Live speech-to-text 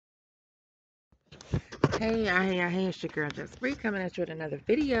Hey, it's your girl Just Bree coming at you with another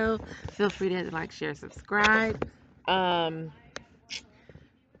video. Feel free to like, share, subscribe. Um,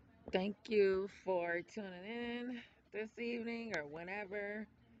 Thank you for tuning in this evening or whenever,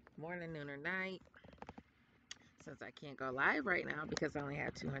 morning, noon, or night. Since I can't go live right now because I only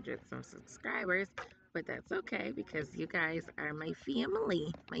have 200 some subscribers, but that's okay because you guys are my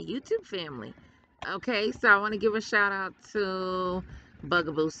family, my YouTube family. Okay, so I want to give a shout out to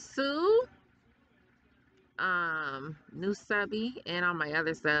Bugaboo Sue, new subby, and all my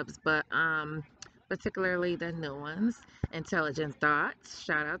other subs, but particularly the new ones. Intelligent Thoughts,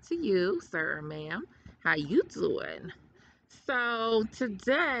 shout out to you, sir or ma'am. How you doing? So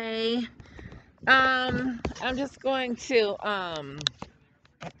today, I'm just going to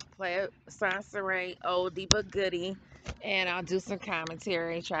play a Soncerae oldie but goodie, and I'll do some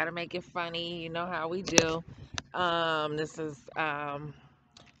commentary, try to make it funny. You know how we do. This is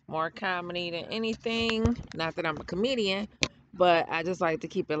more comedy than anything. Not that I'm a comedian, but I just like to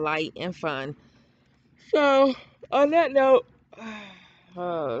keep it light and fun. So, on that note,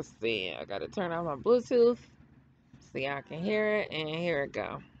 let's see. I gotta turn off my Bluetooth so y'all can hear it, and here it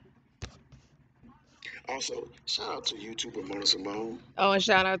go. Also, shout out to YouTuber Mona Simone. Oh, and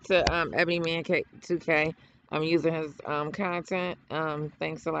shout out to Ebony Man 2K. I'm using his content.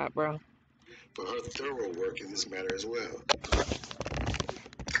 Thanks a lot, bro. For her thorough work in this matter as well.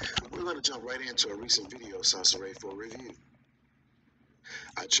 We're going to jump right into a recent video of Soncerae for review.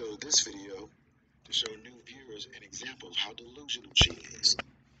 I chose this video to show new viewers an example of how delusional she is.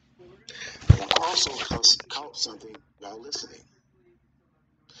 But I also caught something while listening.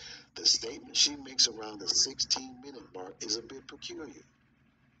 The statement she makes around the 16-minute mark is a bit peculiar,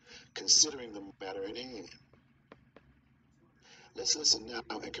 considering the matter at hand. Let's listen now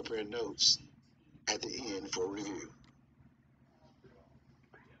and compare notes at the end for review.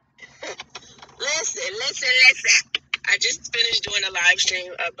 Listen. I just finished doing a live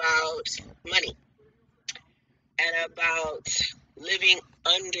stream about money and about living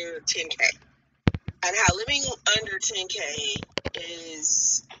under 10K and how living under 10K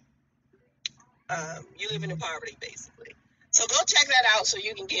is you live in poverty basically. So go check that out so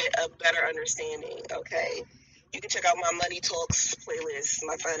you can get a better understanding, okay? You can check out my Money Talks playlist,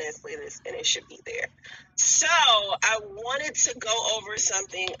 my finance playlist, and it should be there. So I wanted to go over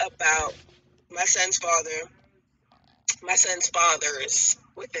something about my son's fathers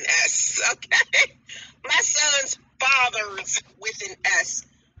with an S, okay? My son's fathers with an S.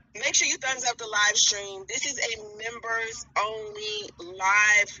 Make sure you thumbs up the live stream. This is a members only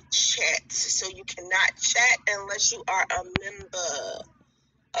live chat, so you cannot chat unless you are a member,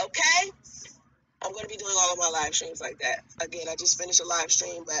 okay? I'm going to be doing all of my live streams like that. Again, I just finished a live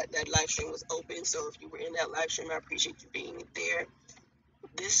stream, but that live stream was open, so if you were in that live stream, I appreciate you being there.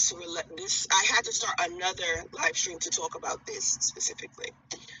 I had to start another live stream to talk about this specifically.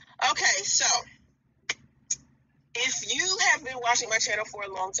 Okay, so if you have been watching my channel for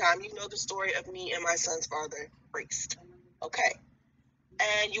a long time, you know the story of me and my son's father, Priest. Okay.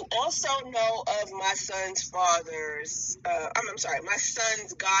 And you also know of my son's my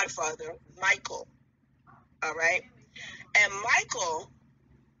son's godfather, Michael. All right. And Michael,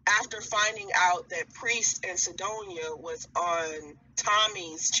 after finding out that Priest and Sidonia was on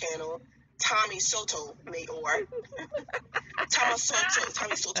Tommy's channel, Tommy Sotomayor,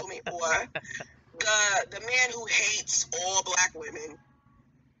 the man who hates all black women,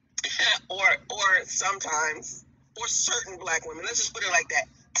 or sometimes, or certain black women. Let's just put it like that.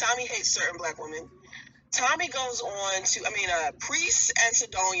 Tommy hates certain black women. Tommy goes on to, Priest and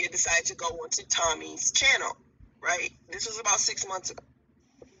Sidonia decide to go onto Tommy's channel, right? This was about 6 months ago.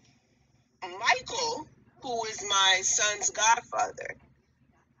 Michael, who is my son's godfather,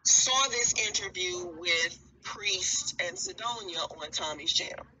 saw this interview with Priest and Sidonia on Tommy's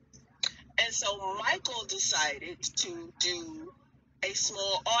channel. And so Michael decided to do a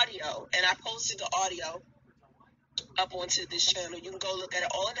small audio, and I posted the audio up onto this channel. You can go look at it.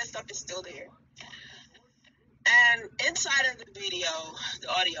 All of that stuff is still there. And inside of the video,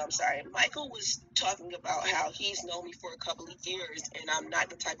 Michael was talking about how he's known me for a couple of years, and I'm not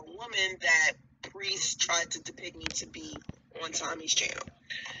the type of woman that Priest tried to depict me to be on Tommy's channel.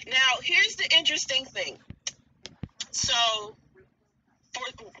 Now, here's the interesting thing. So,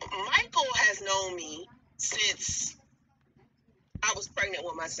 Michael has known me since I was pregnant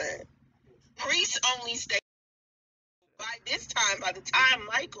with my son. Priest only stayed by the time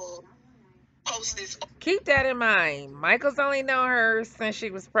Michael posts this. Keep that in mind. Michael's only known her since she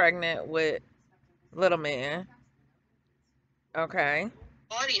was pregnant with little man. Okay.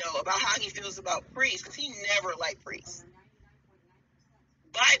 Audio about how he feels about Priest, because he never liked Priest.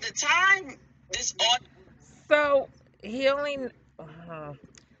 By the time this audio So he only.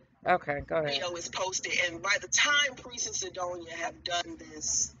 Okay, go ahead. Video is posted, and by the time Priest and Sidonia have done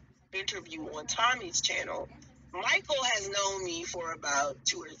this interview on Tommy's channel, Michael has known me for about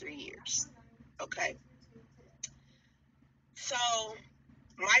 2 or 3 years. Okay, so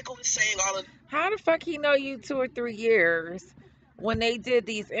Michael is saying all of. How the fuck he know you 2 or 3 years when they did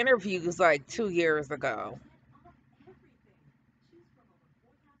these interviews like 2 years ago?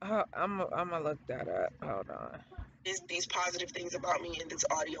 I'm gonna look that up. Hold on. These positive things about me in this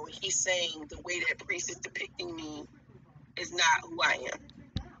audio, and he's saying the way that Priest is depicting me is not who I am,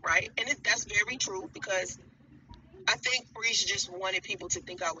 right? And that's very true, because I think Priest just wanted people to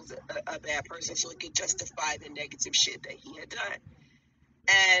think I was a bad person so he could justify the negative shit that he had done.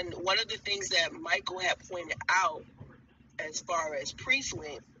 And one of the things that Michael had pointed out as far as Priest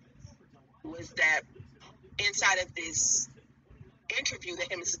went was that inside of this interview that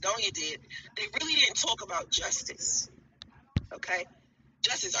him and Sidonia did, they really didn't talk about justice. Okay?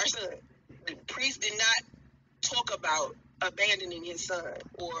 Justice, our son. The Priest did not talk about abandoning his son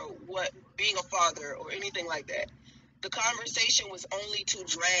or what being a father or anything like that. The conversation was only to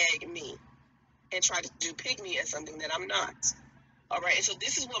drag me and try to depict me as something that I'm not. All right, and so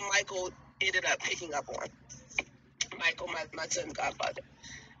this is what Michael ended up picking up on. Michael, my son's godfather.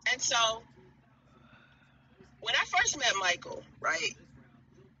 And so when I first met Michael, right,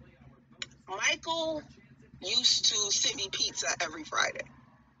 Michael used to send me pizza every Friday.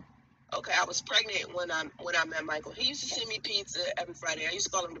 Okay, I was pregnant when I met Michael. He used to send me pizza every Friday. I used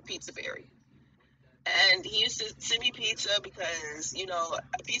to call him the Pizza Fairy. And he used to send me pizza because,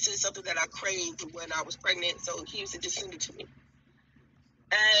 pizza is something that I craved when I was pregnant. So he used to just send it to me.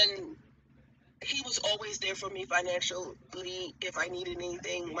 And he was always there for me financially. If I needed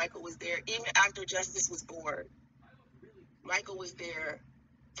anything, Michael was there. Even after Justice was born, Michael was there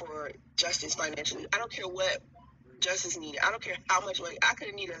for Justice financially. I don't care what Justice needed. I don't care how much money. I could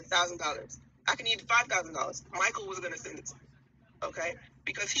have needed $1,000. I could need $5,000. Michael was going to send it to me. Okay?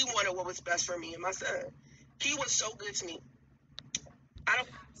 Because he wanted what was best for me and my son. He was so good to me.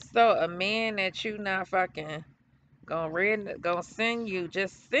 So a man that you not fucking gonna send you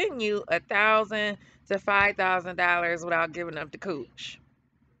 $1,000 to $5,000 without giving up the cooch,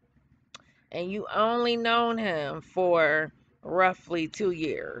 and you only known him for roughly 2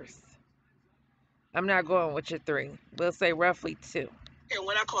 years. I'm not going with your 3. We'll say roughly 2. And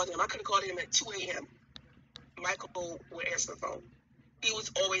when I called him, I could have called him at 2 a.m. Michael would answer the phone. He was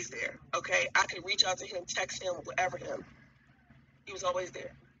always there. Okay, I could reach out to him, text him, whatever him. He was always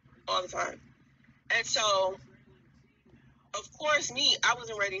there, all the time. And so, of course, I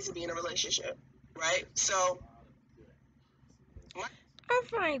wasn't ready to be in a relationship, right? So, I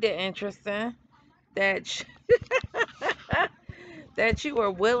find it interesting that that you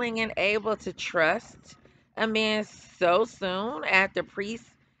were willing and able to trust a man so soon after Priest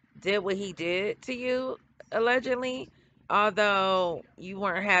did what he did to you, allegedly, although you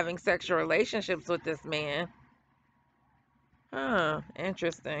weren't having sexual relationships with this man. Huh,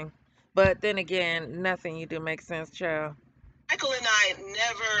 interesting. But then again, nothing you do makes sense, child. Michael and I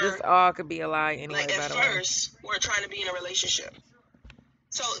never, This all could be a lie anyway, like, by at the way. first, were trying to be in a relationship.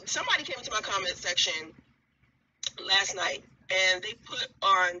 So, somebody came into my comment section last night and they put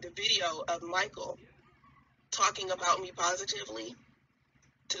on the video of Michael talking about me positively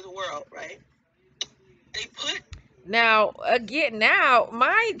to the world, right? They put Now, again, now,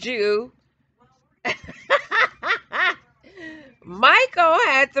 mind you, Michael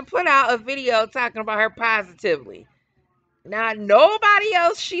had to put out a video talking about her positively. Now, nobody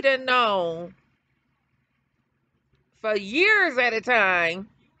else she'd have known for years at a time,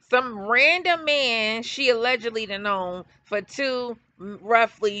 some random man she allegedly done known for 2,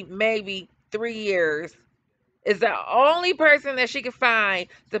 roughly maybe 3 years, is the only person that she could find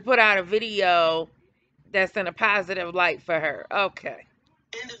to put out a video that's in a positive light for her. Okay.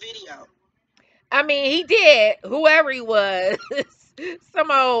 in the video. I mean, he did, whoever he was, some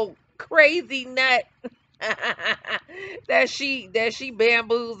old crazy nut that she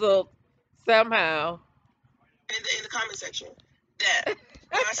bamboozled somehow. In the comment section, that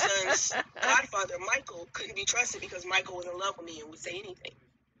my son's godfather, Michael, couldn't be trusted because Michael was in love with me and would say anything.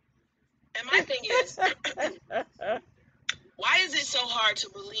 And my thing is, why is it so hard to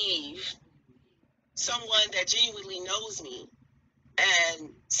believe someone that genuinely knows me and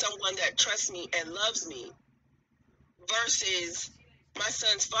someone that trusts me and loves me versus my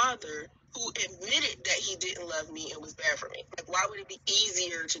son's father who admitted that he didn't love me and was bad for me? Like, why would it be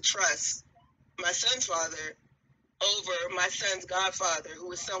easier to trust my son's father over my son's godfather,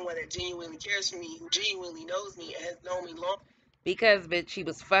 who is someone that genuinely cares for me, who genuinely knows me and has known me long? Because, bitch, he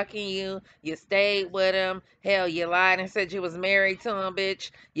was fucking you. You stayed with him. Hell, you lied and said you was married to him,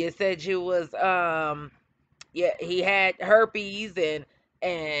 bitch. You said you was, yeah, he had herpes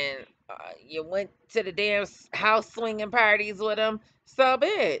and you went to the damn house swinging parties with him. So,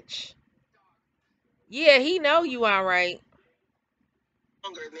 bitch, yeah, he know you all right.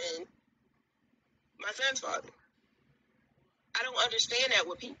 Longer than my son's father. I don't understand that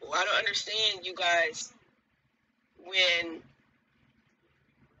with people. I don't understand you guys when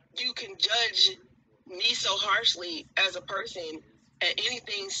you can judge me so harshly as a person at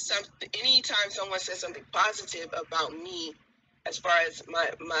anytime someone says something positive about me as far as my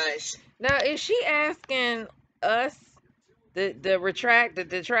Now, is she asking us, the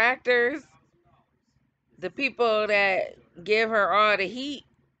detractors, the people that give her all the heat?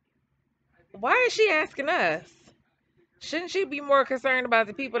 Why is she asking us? Shouldn't she be more concerned about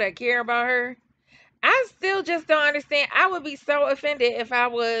the people that care about her? I still just don't understand. I would be so offended if I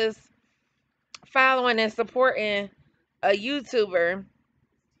was following and supporting a YouTuber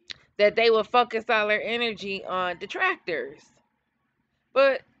that they would focus all their energy on detractors.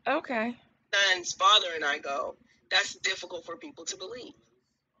 But okay. son's father and I go, that's difficult for people to believe.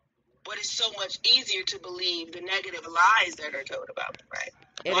 But it's so much easier to believe the negative lies that are told about me, right?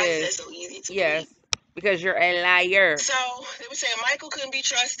 It Why is is. that so easy to Yes. believe? Because you're a liar. So they were saying Michael couldn't be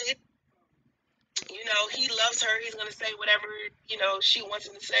trusted. You know, he loves her. He's gonna say whatever, you know, she wants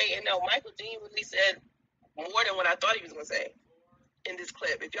him to say. And no, Michael genuinely said more than what I thought he was gonna say in this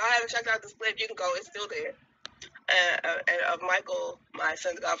clip. If y'all haven't checked out this clip, you can go. It's still there. Of Michael, my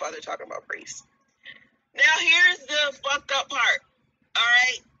son's godfather, talking about Priest. Now here's the fucked up part. All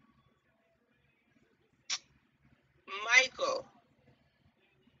right, Michael.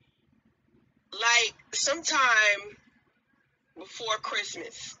 Like sometime before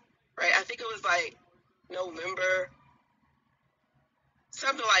Christmas, right? I think it was like November,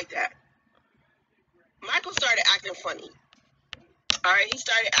 something like that. Michael started acting funny. All right, he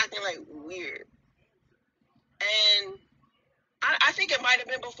started acting like weird, and I think it might have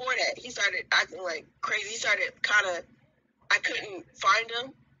been before that. He started acting like crazy. He started kind of. I couldn't find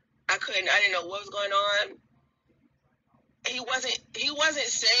him. I didn't know what was going on. He wasn't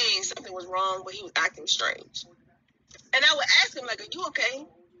saying something was wrong, but he was acting strange. And I would ask him, like, are you okay?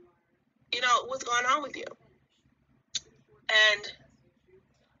 You know, what's going on with you? And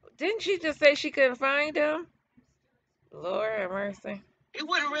Didn't she just say she couldn't find him? Lord have mercy. he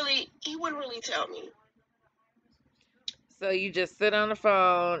wouldn't really tell me. So you just sit on the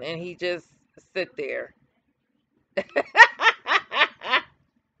phone and he just sit there. And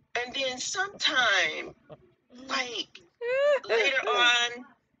then sometime, like later on,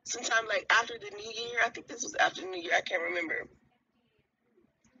 sometime like after the New Year, I think this was after the New Year, I can't remember.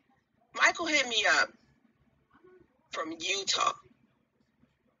 Michael hit me up from Utah.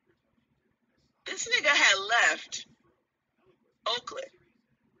 This nigga had left Oakland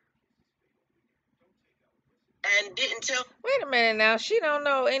and didn't tell. Wait a minute now. She don't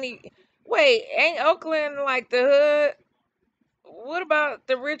know any. Wait, ain't Oakland like the hood? What about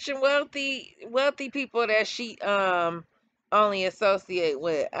the rich and wealthy people that she only associate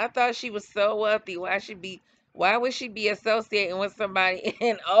with? I thought she was so wealthy. Why would she be associating with somebody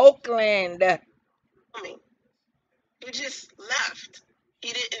in Oakland? Me. He just left.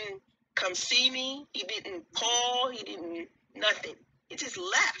 He didn't come see me. He didn't call. He didn't nothing. He just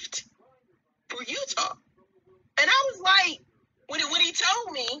left for Utah. And I was like, when he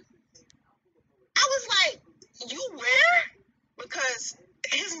told me, I was like, you where? Because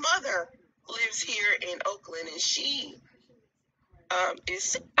his mother lives here in Oakland, and she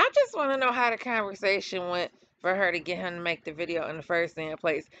is. I just want to know how the conversation went for her to get him to make the video in the first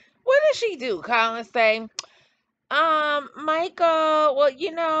place. What did she do? Call and say, Michael, well,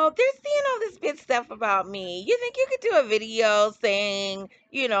 there's all this good stuff about me. You think you could do a video saying,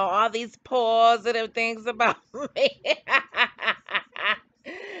 all these positive things about me?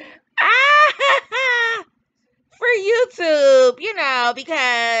 For YouTube,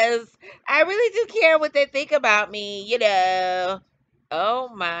 because I really do care what they think about me. Oh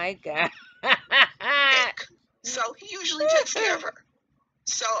my God. So he usually takes care of her.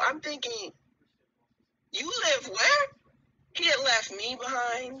 So I'm thinking, you live where? He had left me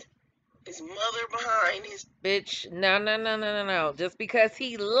behind, his mother behind, his Bitch, no. Just because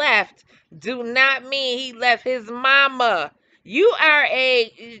he left, do not mean he left his mama. You are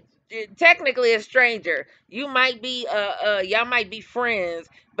technically a stranger. You might be y'all might be friends,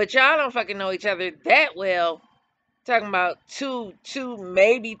 but y'all don't fucking know each other that well. Talking about two,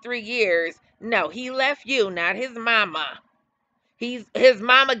 maybe 3 years. No, he left you, not his mama. His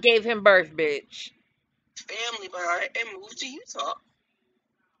mama gave him birth, bitch. family behind and moved to Utah.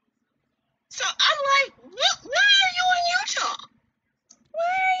 So I'm like, what? Why are you in Utah?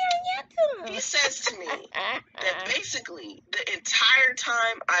 He says to me that basically the entire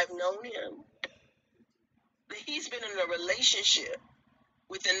time I've known him, that he's been in a relationship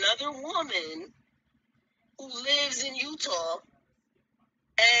with another woman who lives in Utah,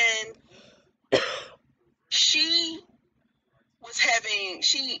 and she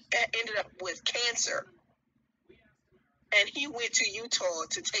ended up with cancer, and he went to Utah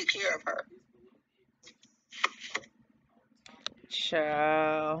to take care of her.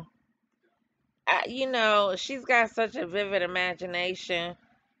 Child. You know, she's got such a vivid imagination.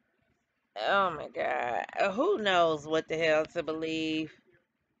 Oh my God. Who knows what the hell to believe?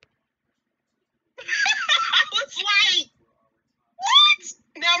 I was like, what?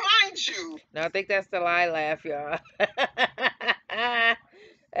 Now, mind you. No, I think that's the lie laugh, y'all.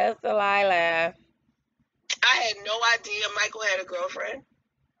 That's the lie laugh. I had no idea Michael had a girlfriend.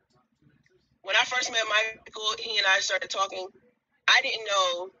 When I first met Michael, he and I started talking. I didn't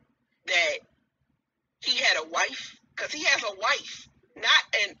know that he had a wife, because he has a wife.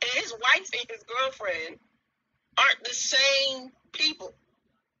 And his wife and his girlfriend aren't the same people.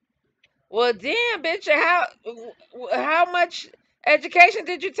 Well, damn, bitch, how much education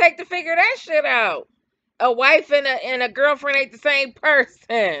did you take to figure that shit out? A wife and a girlfriend ain't the same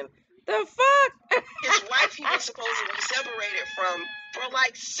person. The fuck? His wife, he was supposed to be separated from for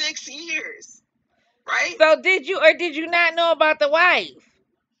like 6 years, right? So did you or did you not know about the wife?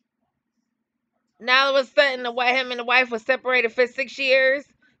 Now all of a sudden, him and the wife was separated for 6 years,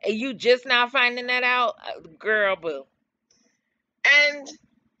 and you just now finding that out, girl, boo. And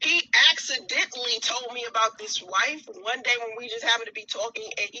he accidentally told me about this wife one day when we just happened to be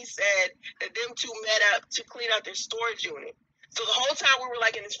talking, and he said that them two met up to clean out their storage unit. So the whole time we were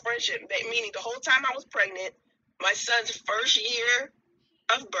like in this friendship, meaning the whole time I was pregnant, my son's first year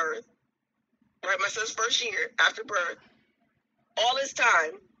of birth, right? My son's first year after birth, all this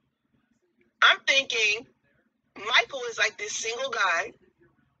time, I'm thinking Michael is like this single guy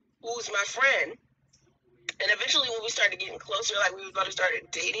who's my friend. And eventually when we started getting closer, like we were about to start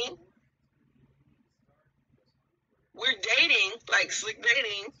dating, we're dating, like slick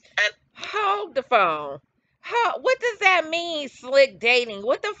dating. And Hold the phone. What does that mean, slick dating?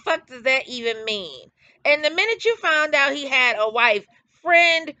 What the fuck does that even mean? And the minute you found out he had a wife,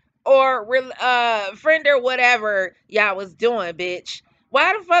 friend or whatever y'all was doing, bitch,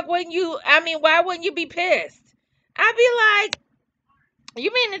 why the fuck wouldn't you? I mean, why wouldn't you be pissed? I'd be like,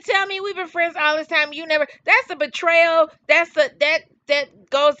 you mean to tell me we've been friends all this time? You never. That's a betrayal. That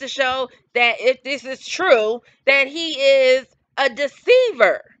goes to show that if this is true, that he is a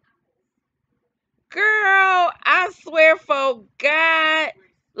deceiver. Girl, I swear for God,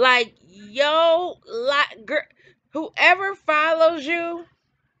 like yo, like girl, whoever follows you,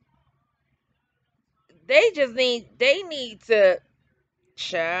 they need to,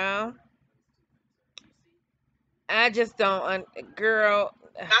 child. I just don't, girl.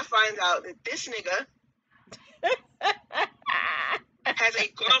 I find out that this nigga has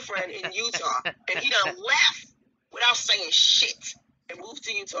a girlfriend in Utah, and he done left without saying shit and moved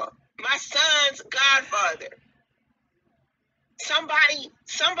to Utah. My son's godfather, somebody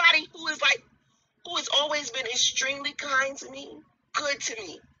who has always been extremely kind to me, good to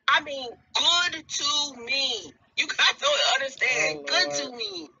me. I mean, good to me. You guys don't understand. Oh, good Lord. to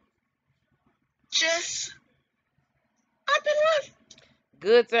me. Just I've been left.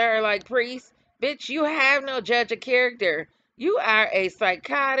 Good to her like priest. Bitch, you have no judge of character. You are a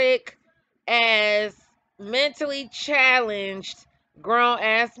psychotic ass, mentally challenged, grown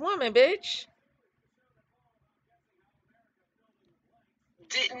ass woman, bitch.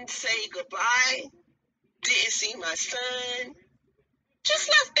 Didn't say goodbye. Didn't see my son. Just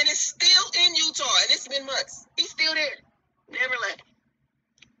left, and it's still in Utah, and it's been months. He's still there. Never left.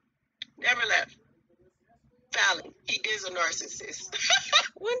 Never left. Fallon, he is a narcissist.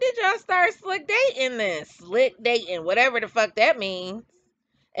 When did y'all start slick dating this? Slick dating, whatever the fuck that means.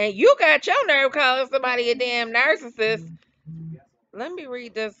 And you got your nerve calling somebody a damn narcissist. Let me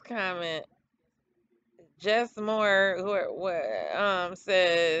read this comment. Just more who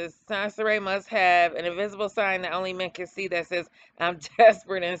says Soncerae must have an invisible sign that only men can see that says I'm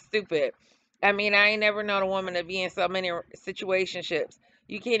desperate and stupid. I mean, I ain't never known a woman to be in so many situationships.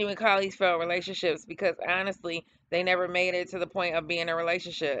 You can't even call these failed relationships because honestly, they never made it to the point of being a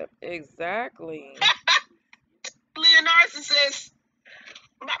relationship. Exactly. Leah narcissist.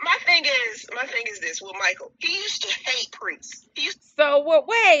 My thing is this with Michael. He used to hate priests. So what?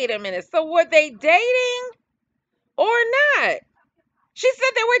 Wait a minute. So were they dating or not? She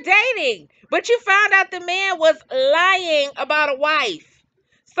said they were dating, but you found out the man was lying about a wife.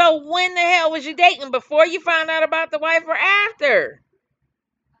 So when the hell was you dating? Before you found out about the wife or after?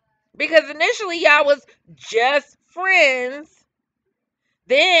 Because initially y'all was just friends.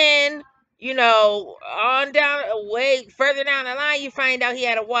 Then, on down, way further down the line, you find out he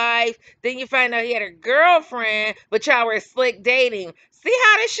had a wife. Then you find out he had a girlfriend, but y'all were slick dating. See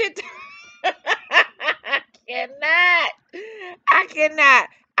how this shit. I cannot. I cannot.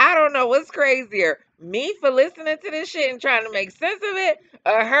 I don't know what's crazier. Me for listening to this shit and trying to make sense of it,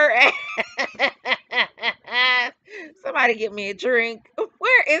 or her ass. Somebody get me a drink.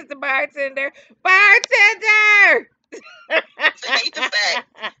 Where is the bartender? Bartender! I hate the fact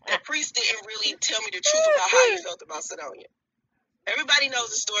that Priest didn't really tell me the truth about how he felt about Sidonia. Everybody knows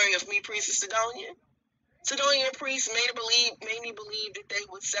the story of me, Priest, and Sidonia. Sidonia and Priest made me believe that they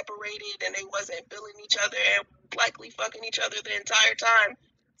were separated and they wasn't feeling each other and likely fucking each other the entire time.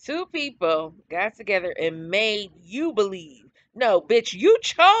 Two people got together and made you believe. No, bitch, you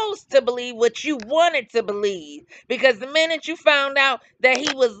chose to believe what you wanted to believe. Because the minute you found out that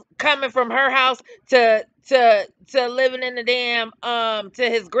he was coming from her house to living in the damn to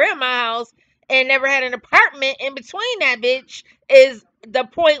his grandma's house and never had an apartment in between that bitch is the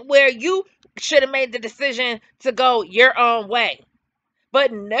point where you should have made the decision to go your own way.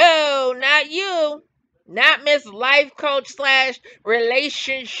 But no, not you. Not Miss Life Coach slash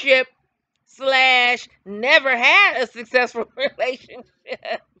relationship slash never had a successful relationship.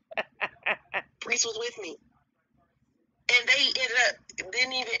 Priest was with me. And they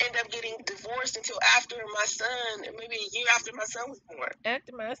didn't even end up getting divorced until after my son, maybe a year after my son was born.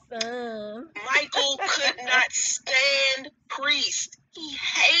 After my son. Michael could not stand Priest. He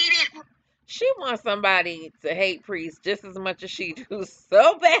hated. She wants somebody to hate Priest just as much as she do,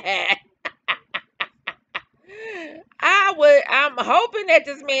 so bad. I'm hoping that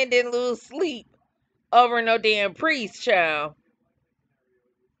this man didn't lose sleep over no damn Priest, child.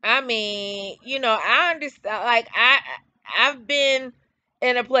 I mean, I understand. Like I've been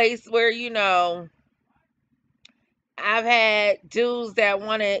in a place where I've had dudes that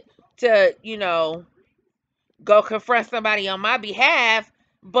wanted to go confront somebody on my behalf,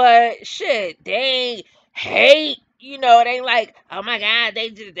 but shit, they hate. It ain't like, oh my god, they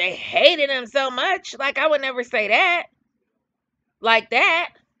hated him so much. Like I would never say that like that.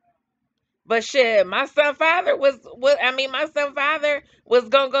 But shit, my son father my son father was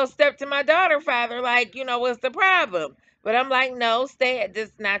gonna go step to my daughter father, like, what's the problem? But I'm like, no, stay,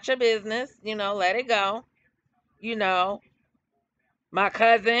 this not your business, let it go. You know, my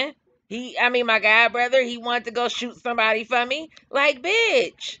cousin, my god brother, he wanted to go shoot somebody for me. Like,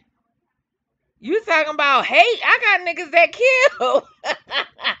 bitch, you talking about hate? I got niggas that kill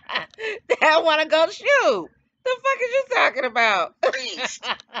that wanna go shoot. The fuck is you talking about? Priest.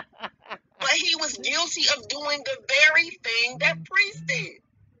 But he was guilty of doing the very thing that Priest did.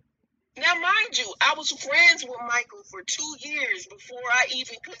 Now, mind you, I was friends with Michael for 2 years before I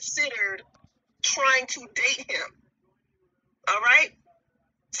even considered trying to date him. All right?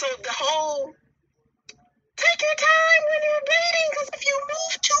 So the whole, take your time when you're dating, because if you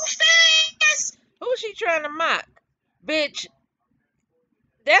move too fast. Who's she trying to mock? Bitch,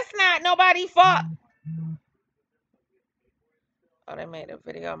 that's not nobody's fault. Oh, they made a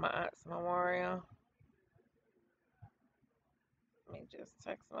video of my aunt's memorial. Let me just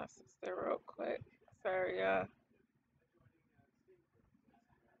text my sister real quick. Sorry, y'all.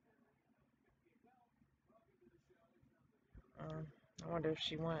 I wonder if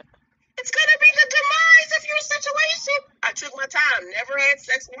she went. It's going to be the demise of your situation. I took my time. Never had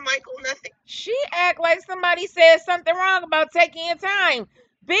sex with Michael, nothing. She act like somebody said something wrong about taking your time.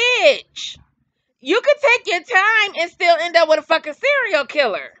 Bitch, you could take your time and still end up with a fucking serial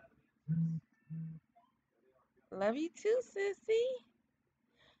killer. Love you too, sissy.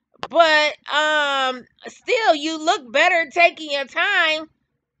 But still, you look better taking your time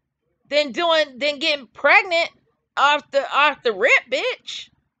than getting pregnant off the rip, bitch.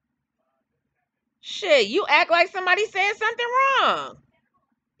 Shit, you act like somebody said something wrong.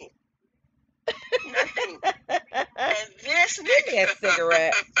 Nothing. And this Give me a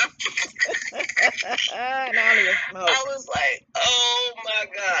cigarette. And I don't even smoke. I was like, oh my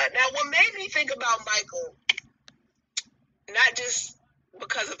God. Now, what made me think about Michael, not just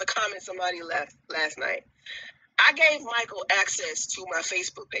because of the comment somebody left last night, I gave Michael access to my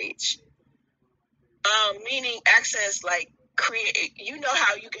Facebook page. Meaning access, like, create, you know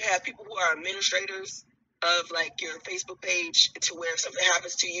how you can have people who are administrators of like your Facebook page, to where if something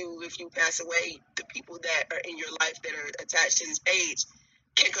happens to you, if you pass away, the people that are in your life that are attached to this page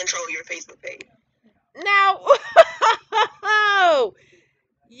can control your Facebook page. Now, Oh,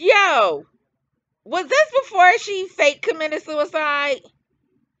 yo, was this before she fake committed suicide?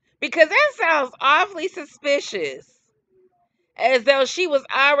 Because that sounds awfully suspicious. As though she was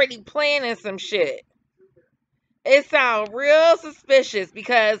already planning some shit. It sounds real suspicious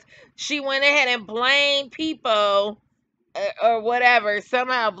because she went ahead and blamed people or whatever,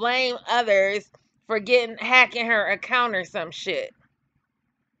 somehow blame others for hacking her account or some shit.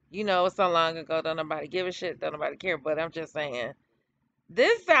 You know, it's so long ago, don't nobody give a shit, don't nobody care, but I'm just saying.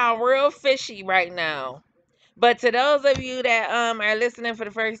 This sound real fishy right now. But to those of you that are listening for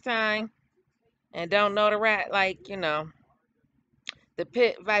the first time and don't know the rat like, the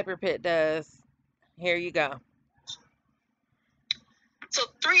pit Viper Pit does, here you go. So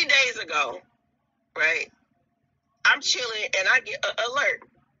 3 days ago, right, I'm chilling and I get an alert.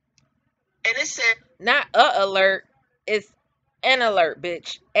 And it said, Not a alert, it's an alert,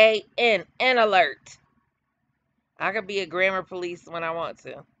 bitch. An alert. I could be a grammar police when I want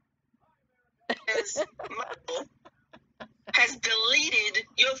to. Michael has deleted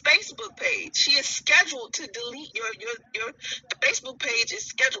your Facebook page. She is scheduled to delete your the Facebook page is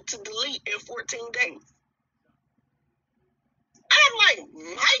scheduled to delete in 14 days. I'm like,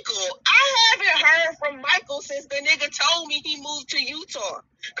 Michael, I haven't heard from Michael since the nigga told me he moved to Utah.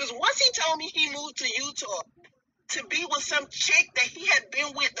 Because once he told me he moved to Utah to be with some chick that he had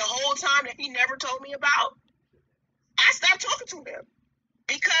been with the whole time that he never told me about, I stopped talking to him.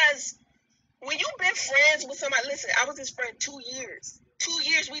 Because when you've been friends with somebody, listen, I was his friend 2 years. 2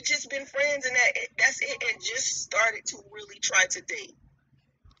 years, we just been friends, and that's it, and just started to really try to date.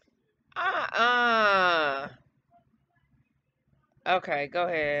 Okay, go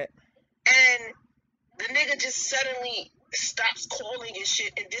ahead. And the nigga just suddenly stops calling and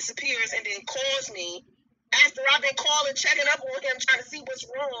shit and disappears and then calls me after I've been calling, checking up on him, trying to see what's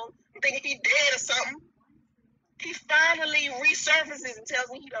wrong. I'm thinking he dead or something. He finally resurfaces and tells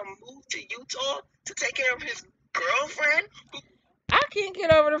me he done moved to Utah to take care of his girlfriend. I can't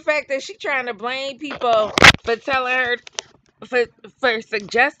get over the fact that she trying to blame people for telling her for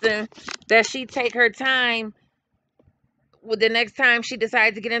suggesting that she take her time with the next time she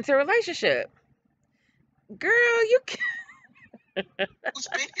decides to get into a relationship. Girl, you Who's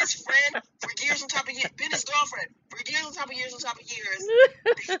been his friend for years on top of years, been his girlfriend for years on top of years on top of years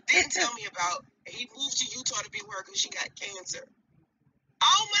that he didn't tell me about, and he moved to Utah to be with her because she got cancer.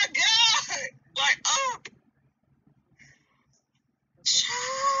 Oh my God! Like, oh, like,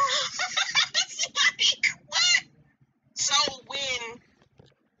 what? So when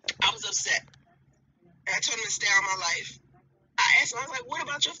I was upset, and I told him to stay out of my life, I asked him, I was like, what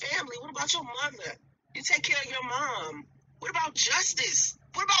about your family? What about your mother? You take care of your mom. What about justice?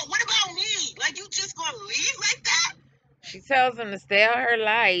 What about me? Like, you just gonna leave like that? she tells him to stay out her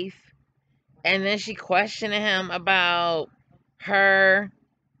life, and then she questioning him about her,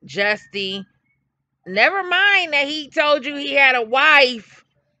 Justy. Never mind that he told you he had a wife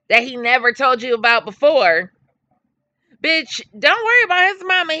that he never told you about before. Bitch, don't worry about his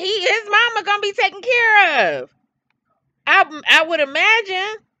mama. His mama gonna be taken care of. I would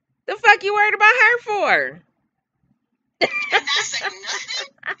imagine. The fuck you worried about her for? And not say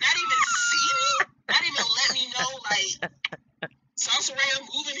nothing? Not even see me? Not even let me know, like, Soncerae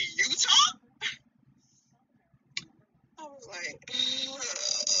moving to Utah? I was like, ugh.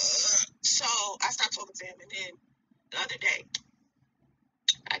 So I stopped talking to him, and then the other day,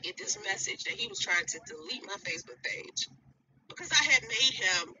 I get this message that he was trying to delete my Facebook page because I had made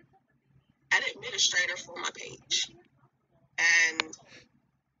him an administrator for my page. And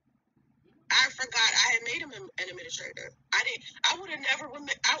I forgot I had made him an administrator. I would have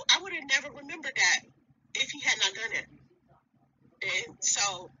never remembered that if he had not done it. And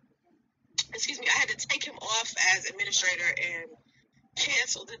so, excuse me, I had to take him off as administrator and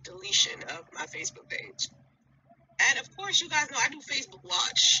cancel the deletion of my Facebook page. And of course, you guys know I do Facebook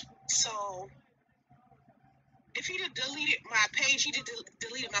Watch. So if he'd have deleted my page, he'd have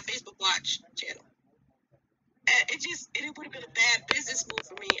deleted my Facebook Watch channel. And it would have been a bad business move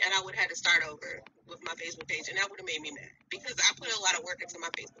for me, and I would have had to start over with my Facebook page, and that would have made me mad because I put a lot of work into my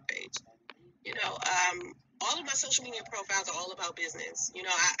Facebook page. All of my social media profiles are all about business.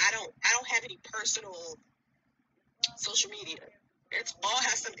 I don't have any personal social media. It all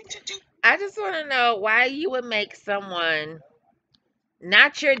has something to do. I just want to know why you would make someone,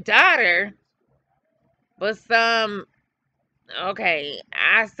 not your daughter, but okay,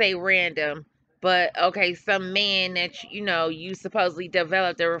 I say random, but okay, some man that you supposedly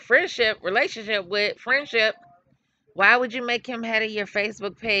developed a relationship with, friendship. Why would you make him head of your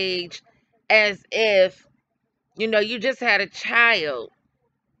Facebook page as if you just had a child?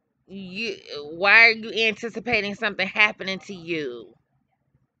 why are you anticipating something happening to you?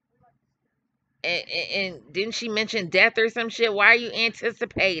 And didn't she mention death or some shit? Why are you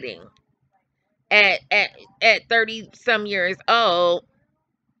anticipating at at at 30 some years old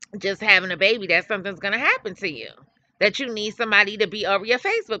just having a baby that something's gonna happen to you? That you need somebody to be over your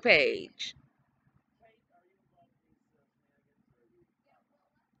Facebook page.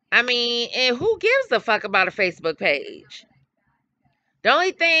 I mean, and who gives a fuck about a Facebook page? The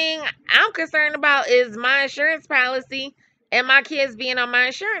only thing I'm concerned about is my insurance policy and my kids being on my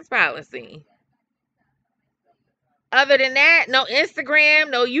insurance policy. Other than that, no Instagram,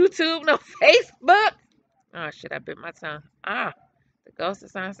 no YouTube, no Facebook. Oh shit, I bit my tongue. Ah, the ghost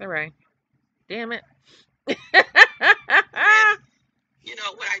of Soncerae. Damn it. You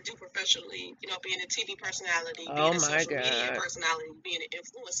know, what I do professionally, you know, being a TV personality, Oh being a my social media God. personality, being an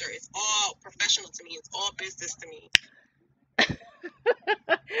influencer, it's all professional to me. It's all business to me.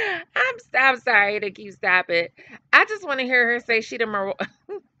 I'm sorry to keep stopping. I just want to hear her say she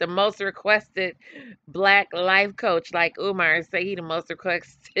the most requested black life coach, like Umar say he the most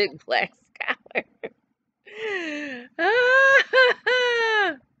requested black scholar.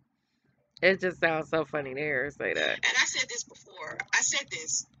 It just sounds so funny to hear her say that. And I said this before. I said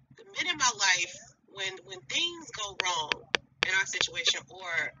this. The men in my life, when things go wrong in our situation,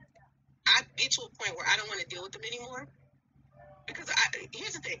 or I get to a point where I don't want to deal with them anymore, because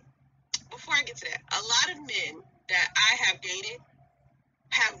here's the thing. Before I get to that, a lot of men that I have dated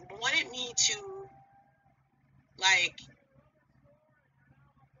have wanted me to, like,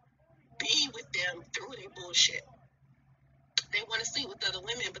 be with them through their bullshit. They want to sleep with other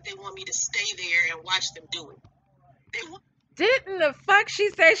women, but they want me to stay there and watch them do it. Didn't the fuck she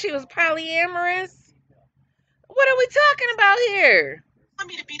say she was polyamorous? What are we talking about here? Want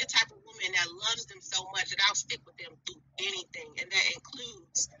me to be the type of woman that loves them so much that I'll stick with them through anything, and that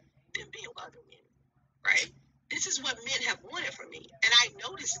includes them being with other men, right? This is what men have wanted from me, and I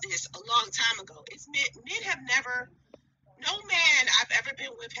noticed this a long time ago. It's men have never, no man I've ever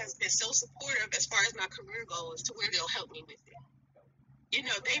been with has been so supportive as far as my career goes to where they'll help me with it. You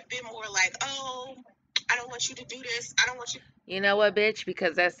know, they've been more like, oh, I don't want you to do this. I don't want you. You know what, bitch?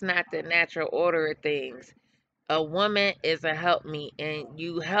 Because that's not the natural order of things. A woman is a helpmeet, and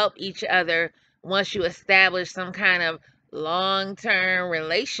you help each other once you establish some kind of long-term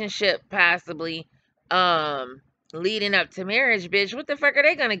relationship, possibly leading up to marriage, bitch. What the fuck are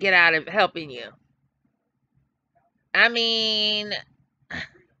they gonna get out of helping you? I mean,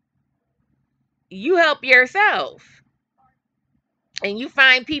 you help yourself, and you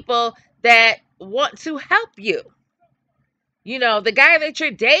find people that want to help you. You know, the guy that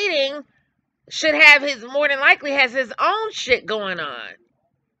you're dating should have more than likely has his own shit going on.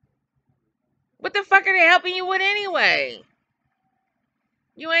 What the fuck are they helping you with anyway?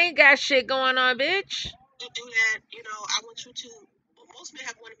 You ain't got shit going on, bitch. To do that, you know, I want you to. Most men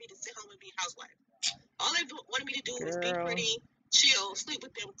have wanted me to sit home and be a housewife. All they wanted me to do was be pretty, chill, sleep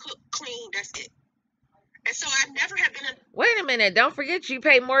with them, cook, clean. That's it. And so I never have been. Wait a minute. Don't forget you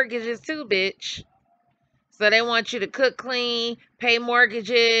pay mortgages too, bitch. So they want you to cook clean, pay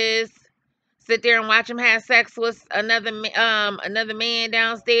mortgages, sit there and watch them have sex with another man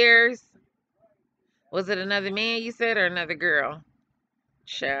downstairs. Was it another man you said or another girl?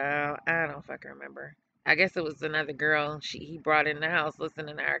 Child, I don't fucking remember. I guess it was another girl he brought in the house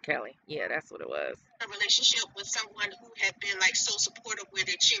listening to R. Kelly. Yeah, that's what it was. A relationship with someone who had been like so supportive where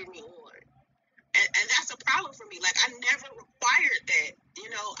they cheered me on. And that's a problem for me. Like, I never required that. You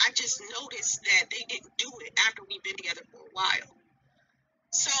know, I just noticed that they didn't do it after we've been together for a while.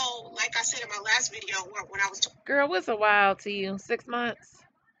 So, like I said in my last video, when I was Girl, what's a while to you? 6 months?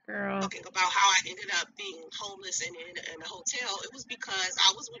 Girl. Talking about how I ended up being homeless and in a hotel, it was because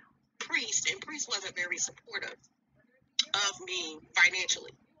I was with Priest, and Priest wasn't very supportive of me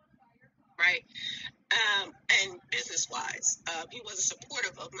financially, right? And business-wise. He wasn't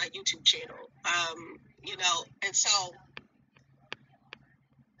supportive of my YouTube channel, you know, and so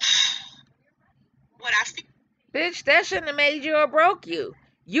what I feel. Bitch, that shouldn't have made you or broke you.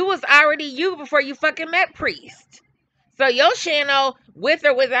 You was already you before you fucking met Priest. So your channel, with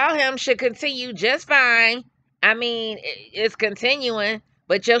or without him, should continue just fine. I mean, it's continuing,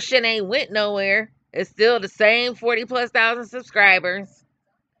 but your shit ain't went nowhere. It's still the same 40,000+ subscribers.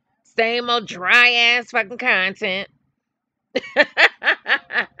 Same old dry ass fucking content. Feel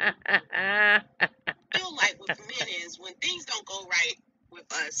like with men is when things don't go right with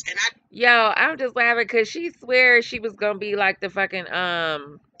us, and Yo, I'm just laughing because she swears she was gonna be like the fucking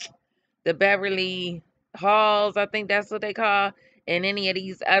the Beverly Halls, I think that's what they call, and any of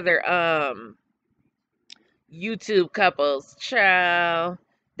these other YouTube couples, child,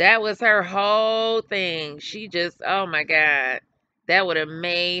 That was her whole thing. She just, oh my God, that would have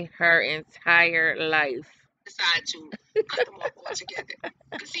made her entire life. Decide to cut them off altogether.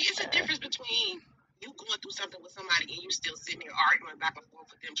 Because see, it's a difference between you going through something with somebody and you still sitting there arguing back and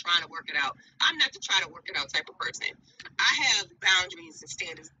forth with them, trying to work it out. I'm not the try to work it out type of person. I have boundaries and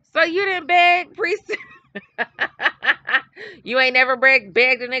standards. So you didn't beg, priest? You ain't never begged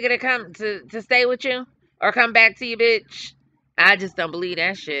the nigga to come to stay with you or come back to you, bitch. I just don't believe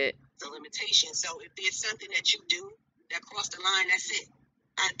that shit. The limitation. So if there's something that you do that cross the line, that's it.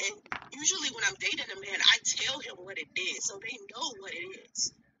 And usually when I'm dating a man, I tell him what it is, so they know what it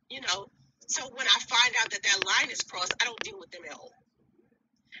is. You know. So when I find out that that line is crossed, I don't deal with them at all.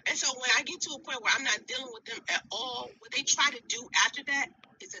 And so when I get to a point where I'm not dealing with them at all, what they try to do after that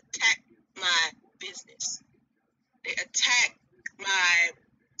is attack my business. They attack my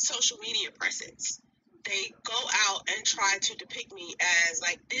social media presence. They go out and try to depict me as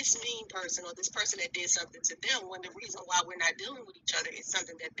like this mean person or this person that did something to them, when the reason why we're not dealing with each other is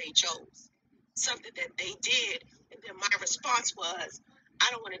something that they chose, something that they did. And then my response was, I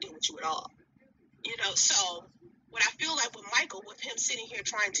don't want to deal with you at all. You know, so what I feel like with Michael, with him sitting here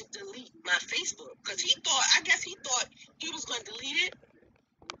trying to delete my Facebook, because I guess he thought he was going to delete it,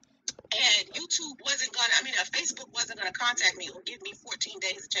 and YouTube wasn't going to, Facebook wasn't going to contact me or give me 14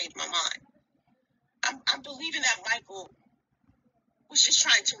 days to change my mind. I'm believing that Michael was just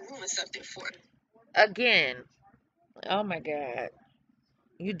trying to ruin something for me. Again, oh my God.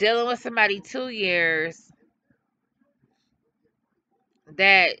 You dealing with somebody 2 years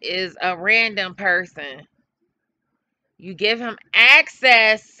that is a random person. You give him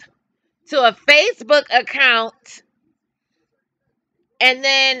access to a Facebook account and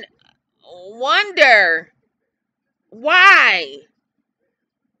then wonder why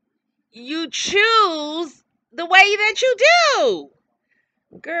you choose the way that you do.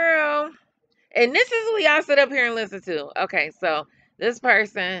 Girl. And this is what y'all sit up here and listen to. Okay, so this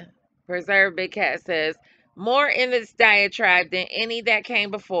person, Preserve Big Cat, says, more in this diatribe than any that came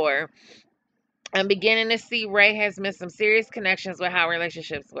before. I'm beginning to see Ray has missed some serious connections with how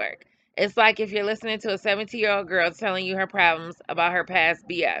relationships work. It's like if you're listening to a 17-year-old girl telling you her problems about her past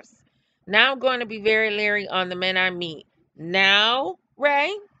BFs. Now I'm going to be very leery on the men I meet. Now,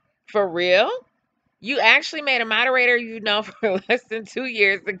 Ray? For real? You actually made a moderator you know for less than 2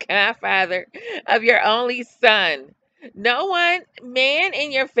 years the godfather of your only son. No one, man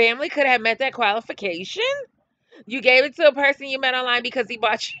in your family could have met that qualification? You gave it to a person you met online because he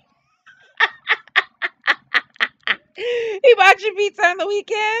bought you. He bought you pizza on the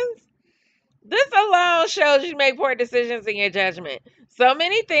weekends? This alone shows you make poor decisions in your judgment. So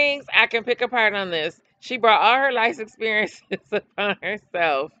many things I can pick apart on this. She brought all her life experiences upon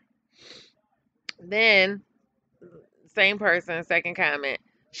herself. Then, same person, second comment.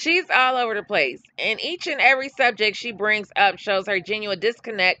 She's all over the place. And each and every subject she brings up shows her genuine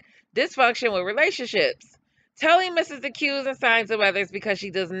dysfunction with relationships. Totally misses the cues and signs of others because she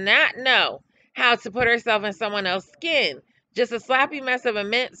does not know how to put herself in someone else's skin. Just a sloppy mess of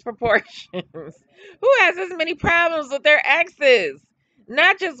immense proportions. Who has as many problems with their exes?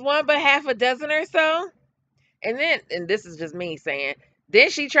 Not just one, but half a dozen or so? And this is just me saying, then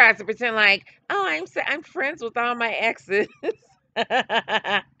she tries to pretend like, oh, I'm friends with all my exes. On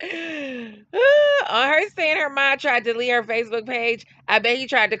her saying her mom tried to delete her Facebook page, I bet he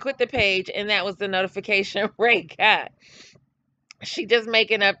tried to quit the page, and that was the notification Ray got. She just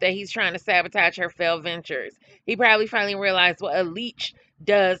making up that he's trying to sabotage her failed ventures. He probably finally realized what a leech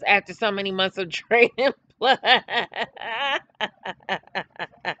does after so many months of draining blood.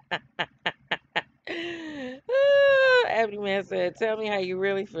 Ebony Man said, tell me how you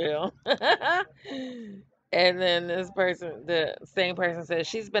really feel. And then this person, the same person says,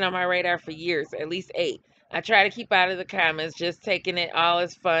 she's been on my radar for years, at least 8. I try to keep out of the comments, just taking it all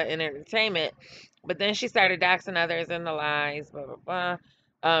as fun and entertainment. But then she started doxing others in the lies, blah, blah,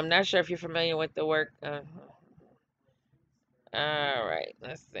 blah. Not sure if you're familiar with the work. All right,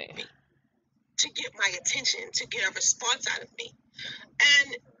 let's see. To get my attention, to get a response out of me.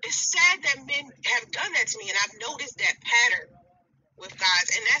 And it's sad that men have done that to me, and I've noticed that pattern with guys.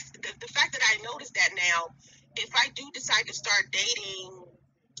 And that's the fact that I noticed that now. If I do decide to start dating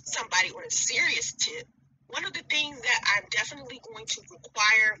somebody on a serious tip, one of the things that I'm definitely going to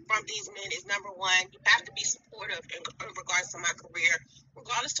require from these men is, number one, you have to be supportive in regards to my career,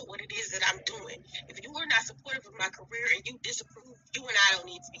 regardless to what it is that I'm doing. If you are not supportive of my career and you disapprove, you and I don't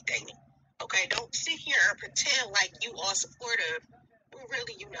need to be dating. Okay, don't sit here and pretend like you are supportive when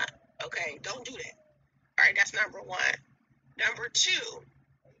really you're not. Okay, don't do that. All right, that's number one. Number two,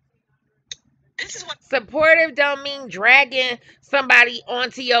 this this is what Supportive don't mean dragging somebody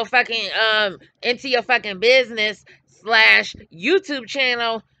onto your fucking into your fucking business slash YouTube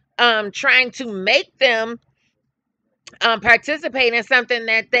channel, trying to make them participate in something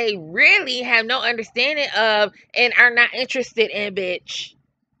that they really have no understanding of and are not interested in, bitch.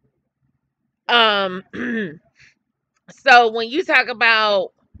 Um so when you talk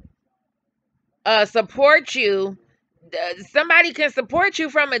about support you, somebody can support you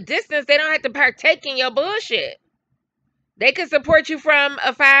from a distance. They don't have to partake in your bullshit. They can support you from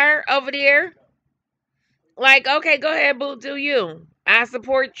afar over there. Like, okay, go ahead, boo, do you. I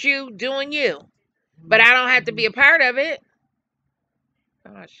support you doing you. But I don't have to be a part of it.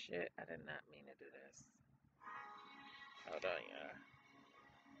 Oh shit, I did not mean to do this. Hold on, um,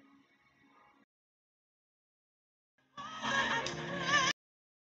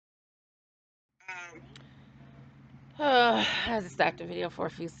 y'all. I had to stop the video for a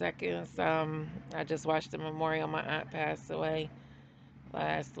few seconds. I just watched the memorial. My aunt passed away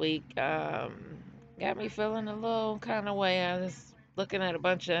last week. Got me feeling a little kind of way. I was looking at a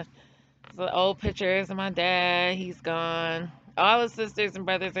bunch of the old pictures of my dad. He's gone. All his sisters and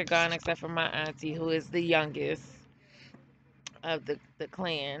brothers are gone except for my auntie, who is the youngest of the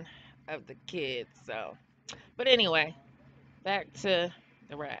clan of the kids. So, but anyway, back to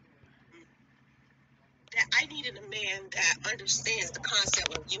the rap. that I needed a man that understands the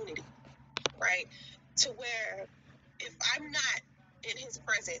concept of unity, right? To where if I'm not in his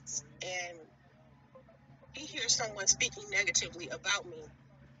presence and he hears someone speaking negatively about me,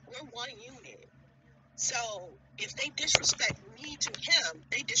 we're one unit. So if they disrespect me to him,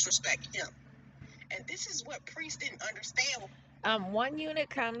 they disrespect him. And this is what priests didn't understand. One unit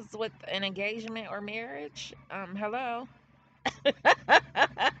comes with an engagement or marriage. Hello.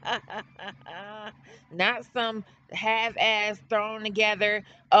 Not some half-ass thrown together.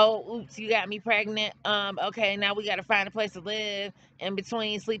 Oh, oops, you got me pregnant. Okay, now we got to find a place to live in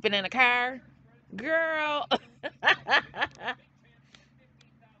between sleeping in a car. Girl.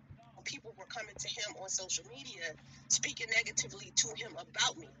 People were coming to him on social media speaking negatively to him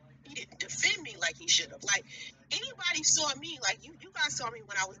about me. He didn't defend me like he should have. Like anybody saw me, like you guys saw me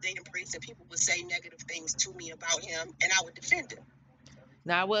when I was dating priests and people would say negative things to me about him and I would defend him.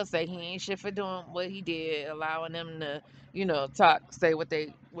 Now I will say he ain't shit for doing what he did, allowing them to, talk, say what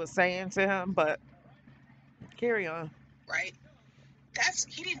they was saying to him. But carry on. Right?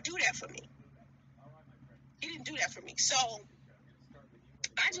 He didn't do that for me. He didn't do that for me. So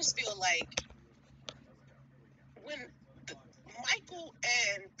I just feel like when the, Michael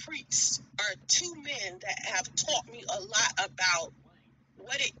and Priest are two men that have taught me a lot about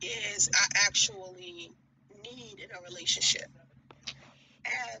what it is I actually need in a relationship.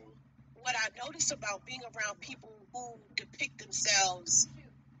 And what I notice about being around people who depict themselves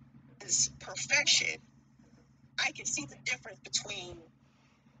as perfection, I can see the difference between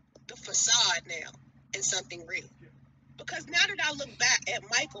the facade now and something real. Because now that I look back at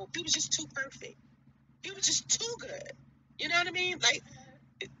Michael, he was just too perfect. He was just too good. You know what I mean? Like,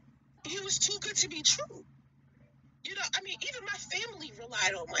 he was too good to be true. You know, I mean, even my family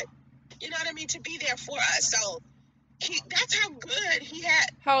relied on Michael, you know what I mean, to be there for us. So that's how good he had.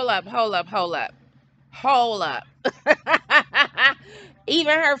 Hold up, hold up, hold up. Hold up.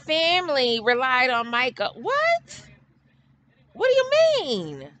 Even her family relied on Micah. What? What do you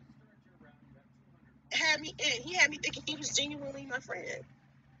mean? He had me thinking he was genuinely my friend.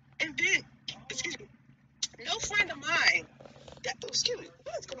 And then, excuse me, no friend of mine excuse me,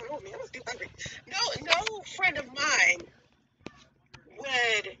 what's going on, man? I must be hungry. No friend of mine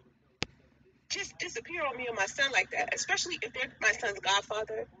would just disappear on me or my son like that, especially if they're my son's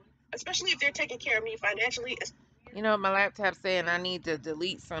godfather, especially if they're taking care of me financially. You know, my laptop's saying I need to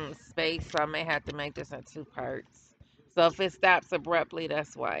delete some space, so I may have to make this in two parts. So if it stops abruptly,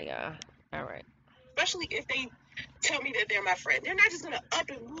 that's why, all right. Especially if they tell me that they're my friend. They're not just going to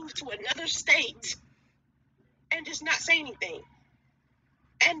up and move to another state and just not say anything.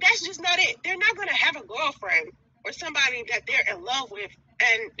 And that's just not it. They're not going to have a girlfriend or somebody that they're in love with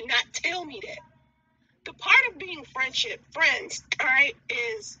and not tell me that. The part of being friends, all right,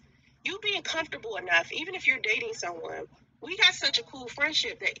 is you being comfortable enough, even if you're dating someone. We got such a cool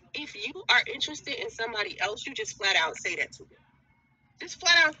friendship that if you are interested in somebody else, you just flat out say that to them. Just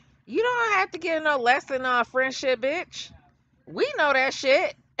flat out. You don't have to get no lesson on friendship, bitch. We know that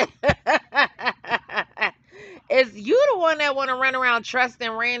shit. It's you the one that want to run around trusting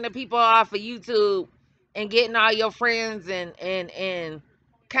random people off of YouTube and getting all your friends and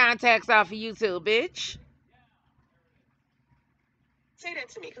contacts off of YouTube, bitch. Say that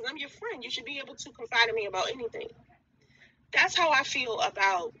to me because I'm your friend. You should be able to confide in me about anything. That's how I feel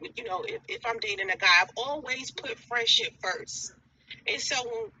about, if I'm dating a guy. I've always put friendship first. And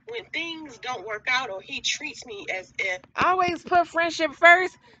so when things don't work out, or he treats me as if Always put friendship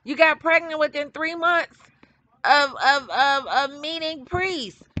first. You got pregnant within 3 months of meeting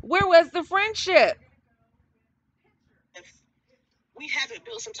priests. Where was the friendship? we haven't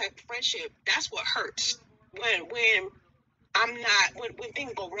built some type of friendship, that's what hurts. When I'm not when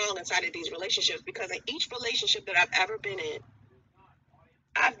things go wrong inside of these relationships, because in each relationship that I've ever been in,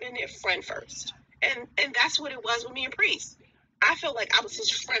 I've been their friend first. And that's what it was with me and Priest. I felt like I was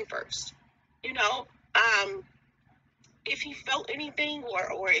his friend first. You know, um, if he felt anything,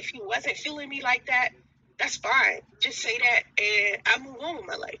 or if he wasn't feeling me like that, that's fine. Just say that and I move on with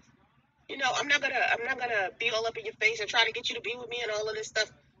my life. I'm not gonna be all up in your face and try to get you to be with me and all of this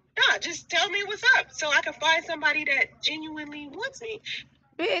stuff. Nah, just tell me what's up so I can find somebody that genuinely wants me.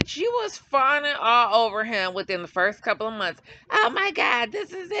 Bitch, you was fawning all over him within the first couple of months. Oh my God,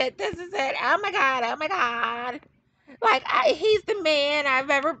 this is it. This is it. Oh my God. Oh my God. Like he's the man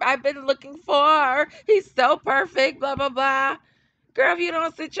I've been looking for. He's so perfect. Blah blah blah. Girl, if you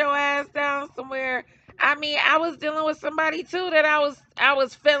don't sit your ass down somewhere. I mean, I was dealing with somebody too that I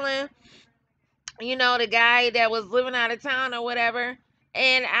was feeling. The guy that was living out of town or whatever.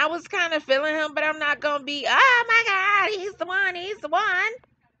 And I was kind of feeling him, but I'm not gonna be. Oh my God, he's the one. He's the one.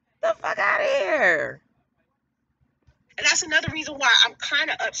 The fuck out of here. And that's another reason why I'm kind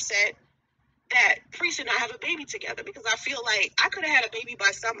of upset that Priest and I have a baby together, because I feel like I could have had a baby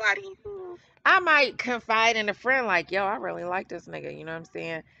by somebody who. I might confide in a friend like, yo, I really like this nigga. You know what I'm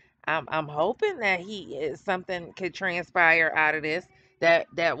saying? I'm hoping that he is something could transpire out of this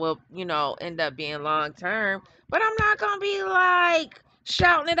that will, end up being long term. But I'm not gonna be like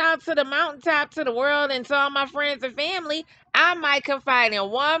shouting it out to the mountaintop to the world and to all my friends and family. I might confide in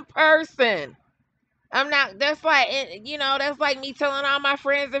one person. I'm not. That's like me telling all my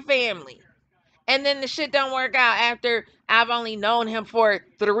friends and family. And then the shit don't work out after I've only known him for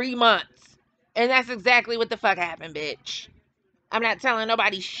 3 months. And that's exactly what the fuck happened, bitch. I'm not telling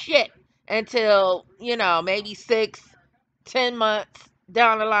nobody shit until, maybe 6, 10 months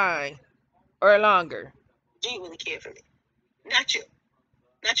down the line or longer. Genuinely cared for me. Not you.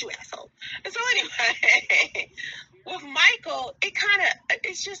 Not you, asshole. And so anyway, with Michael,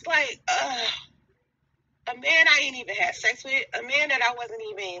 it's just like a man I ain't even had sex with, a man that I wasn't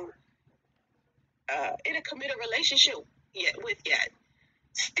even in a committed relationship yet,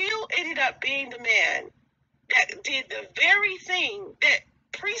 still ended up being the man that did the very thing that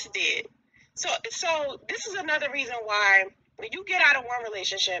Priest did. So this is another reason why when you get out of one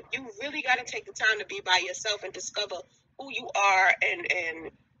relationship, you really got to take the time to be by yourself and discover who you are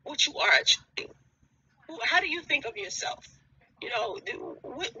and what you are achieving. How do you think of yourself?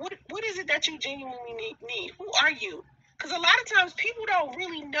 What is it that you genuinely need? Who are you? Because a lot of times people don't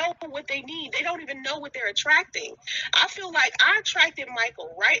really know what they need. They don't even know what they're attracting. I feel like I attracted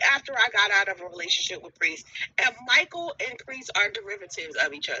Michael right after I got out of a relationship with Priest, and Michael and Priest are derivatives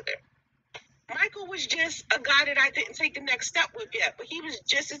of each other. Michael was just a guy that I didn't take the next step with yet, but he was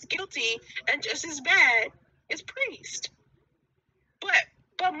just as guilty and just as bad as Priest. But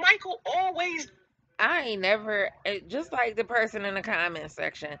Michael always. I ain't never, just like the person in the comment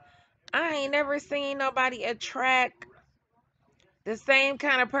section, I ain't never seen nobody attract the same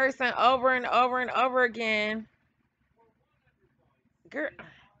kind of person over and over and over again. Girl,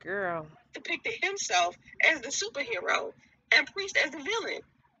 girl. Depicted himself as the superhero and Priest as the villain,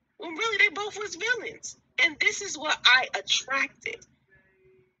 when really they both was villains. And this is what I attracted.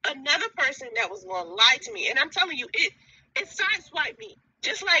 Another person that was going to lie to me. And I'm telling you, it sideswiped me.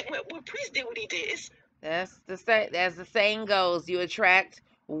 Just like when Priest did what he did. That's as the saying goes, you attract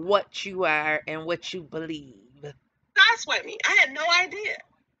what you are and what you believe. Sideswiped me. I had no idea.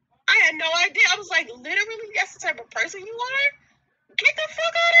 I was like, literally, that's the type of person you are? Get the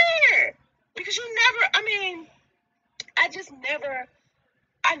fuck out of here. Because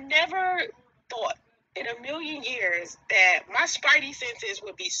I never thought in a million years that my spidey senses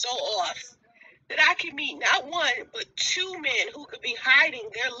would be so off that I could meet not one, but two men who could be hiding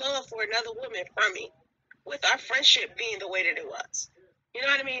their love for another woman from me, with our friendship being the way that it was. You know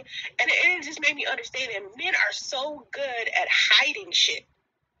what I mean? And it just made me understand that men are so good at hiding shit.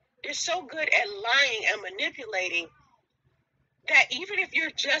 They're so good at lying and manipulating that even if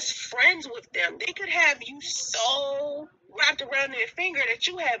you're just friends with them, they could have you so wrapped around their finger that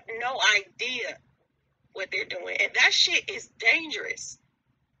you have no idea what they're doing. And that shit is dangerous.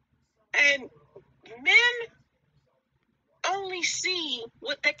 And men only see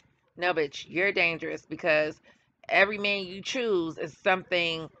what they. No, bitch, you're dangerous because every man you choose is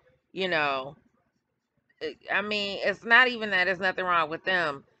something, you know, I mean, it's not even that there's nothing wrong with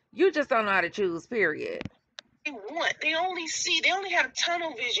them. You just don't know how to choose, period. They want. They only have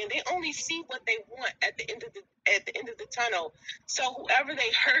tunnel vision. They only see what they want at the end of the tunnel. So whoever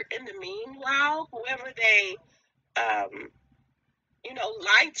they hurt in the meanwhile, whoever they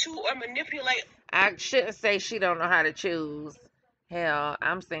lie to or manipulate. I shouldn't say she don't know how to choose. Hell,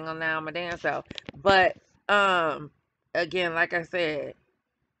 I'm single now, my damn self. But again, like I said,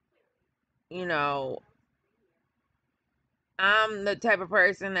 you know, I'm the type of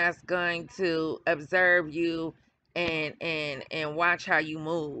person that's going to observe you and watch how you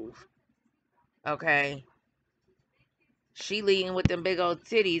move. Okay. She leading with them big old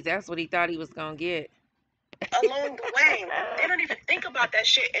titties. That's what he thought he was gonna get. Along the way, they don't even think about that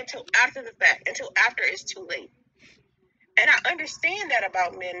shit until after the fact, until after it's too late. And I understand that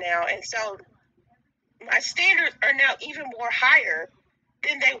about men now, and so my standards are now even more higher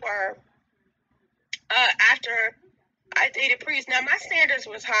than they were after I dated Priest. Now my standards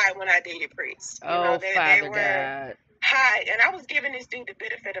was high when I dated Priest. They were God. high, and I was giving this dude the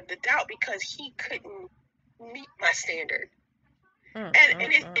benefit of the doubt because he couldn't meet my standard. And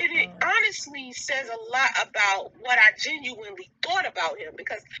it honestly says a lot about what I genuinely thought about him,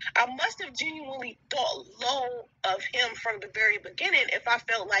 because I must have genuinely thought low of him from the very beginning if I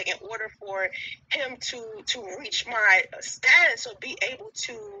felt like in order for him to reach my status or be able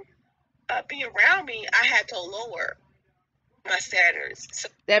to be around me, I had to lower my standards. So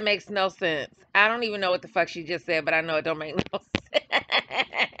that makes no sense. I don't even know what the fuck she just said, but I know it don't make no sense.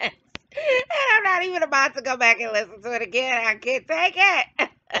 And I'm not even about to go back and listen to it again. I can't take it.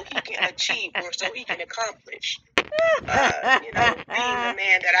 So he can achieve, or so he can accomplish, being the man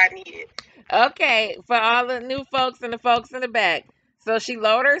that I needed. Okay, for all the new folks and the folks in the back. So she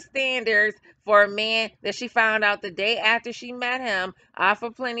lowered her standards for a man that she found out the day after she met him off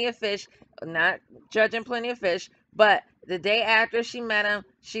of Plenty of Fish, not judging Plenty of Fish, but the day after she met him,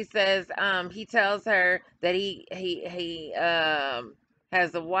 she says he tells her that he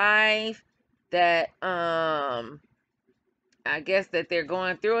has a wife, that I guess that they're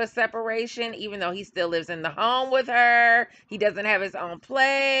going through a separation, even though he still lives in the home with her. He doesn't have his own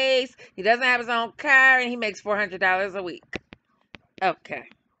place. He doesn't have his own car, and he makes $400 a week. Okay.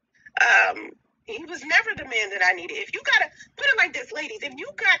 He was never the man that I needed. If you gotta put it like this, ladies, if you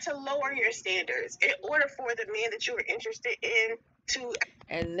got to lower your standards in order for the man that you were interested in to.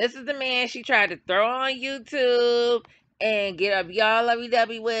 And this is the man she tried to throw on YouTube and get up y'all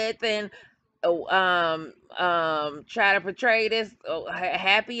lovey-dovey with, and try to portray this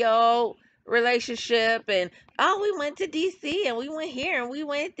happy old relationship, and we went to DC and we went here and we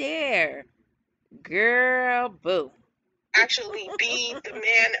went there. Girl, boo. Actually be the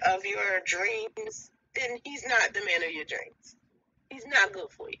man of your dreams, then he's not the man of your dreams. He's not good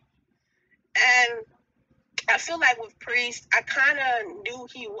for you. And I feel like with Priest, I kind of knew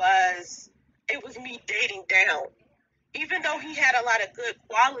it was me dating down. Even though he had a lot of good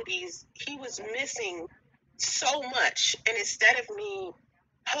qualities, he was missing so much. And instead of me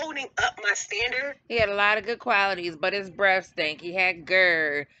holding up my standard. He had a lot of good qualities, but his breath stank. He had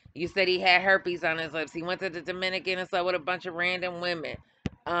GERD. You said he had herpes on his lips. He went to the Dominican and slept with a bunch of random women.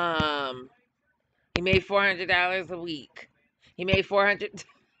 He made $400 a week. He made 400.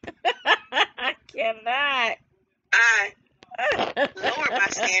 I cannot. I lowered my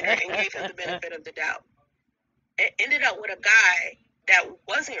standard and gave him the benefit of the doubt. It ended up with a guy that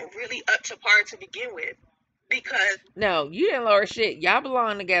wasn't really up to par to begin with. Because no, you didn't lower shit. Y'all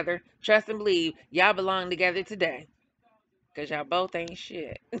belong together. Trust and believe. Y'all belong together today. Because y'all both ain't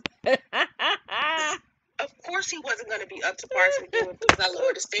shit. Of course he wasn't going to be up to par to begin with because I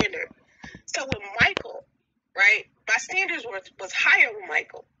lowered the standard. So with Michael, right, my standards was higher with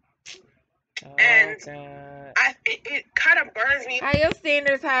Michael. And God. It kind of burns me. How your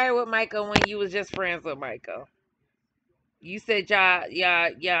standards higher with Michael when you was just friends with Michael? You said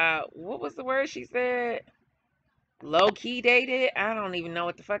y'all, what was the word she said? Low key dated? I don't even know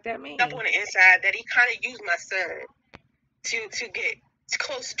what the fuck that means. Up on the inside that he kind of used my son to get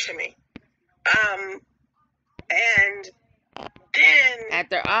closer to me. And then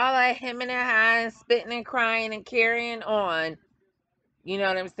after all that hemming and hawing, spitting and crying and carrying on, you know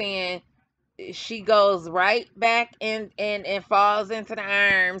what I'm saying? She goes right back and falls into the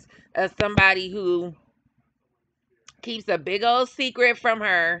arms of somebody who keeps a big old secret from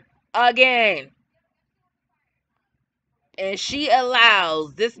her again. And she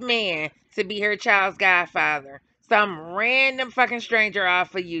allows this man to be her child's godfather. Some random fucking stranger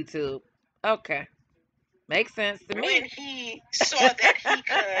off of YouTube. Okay. Makes sense to me. When he saw that he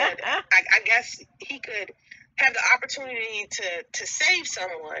could, I guess he could have the opportunity to save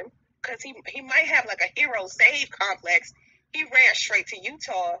someone, because he might have like a hero save complex. He ran straight to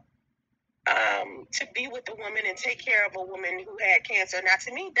Utah to be with a woman and take care of a woman who had cancer. Now,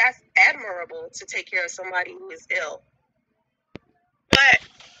 to me, that's admirable to take care of somebody who is ill. But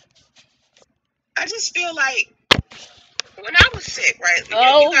I just feel like when I was sick, right? You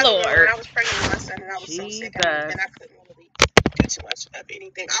Oh guys remember when Lord. I was pregnant with my son and I was so sick and Jesus. I couldn't really do too much of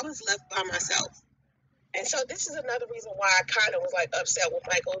anything. I was left by myself. And so this is another reason why I kind of was like upset with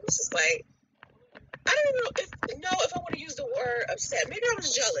Michael. It was just like, I don't even know if I want to use the word upset. Maybe I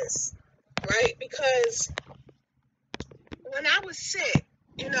was jealous, right? Because when I was sick,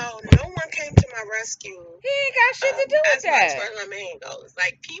 no one came to my rescue. He ain't got shit to do with As that. far as my man goes.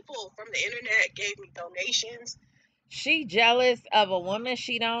 Like, people from the internet gave me donations. She jealous of a woman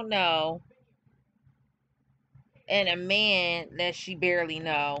she don't know and a man that she barely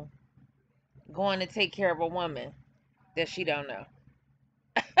know going to take care of a woman that she don't know.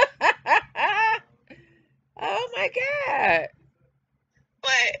 Oh my God.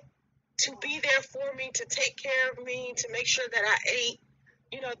 But to be there for me, to take care of me, to make sure that I ate,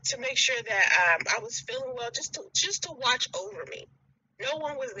 to make sure that I was feeling well, just to watch over me. No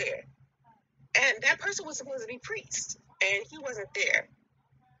one was there. And that person was supposed to be priest, and he wasn't there.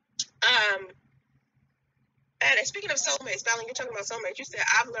 And speaking of soulmates, Fallon, you're talking about soulmates. You said,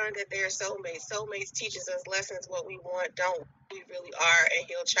 I've learned that they're soulmates. Soulmates teaches us lessons, what we want, don't, we really are, and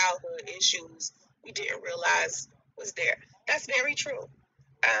heal childhood issues we didn't realize was there. That's very true.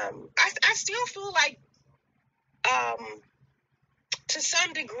 I still feel like, to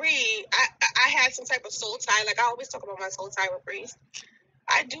some degree, I had some type of soul tie. Like, I always talk about my soul tie with Priest.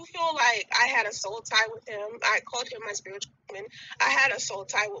 I do feel like I had a soul tie with him. I called him my spiritual man. I had a soul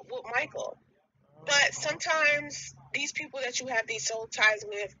tie with Michael. But sometimes these people that you have these soul ties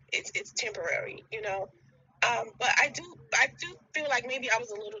with, it's temporary, But I do feel like maybe I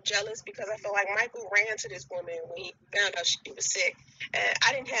was a little jealous because I feel like Michael ran to this woman when he found out she was sick, and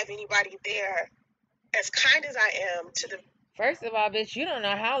I didn't have anybody there as kind as I am to the First of all, bitch, you don't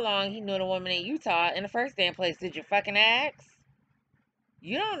know how long he knew the woman in Utah in the first damn place. Did you fucking ask?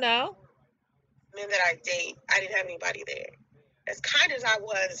 You don't know. men that I date. I didn't have anybody there. As kind as I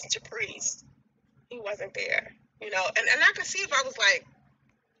was to Priest, he wasn't there, And I could see if I was like,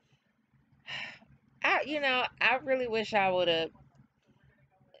 I really wish I would have.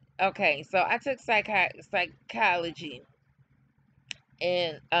 Okay, so I took psychology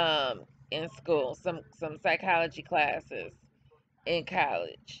in school, some psychology classes in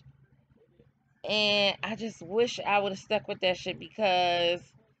college. And I just wish I would have stuck with that shit because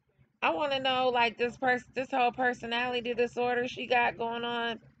I want to know, like, this whole personality disorder she got going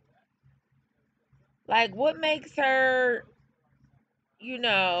on. Like, what makes her, you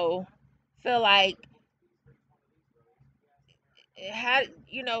know, feel like how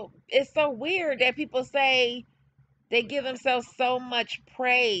it's so weird that people say they give themselves so much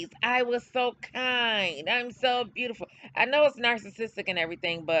praise. I was so kind. I'm so beautiful. I know it's narcissistic and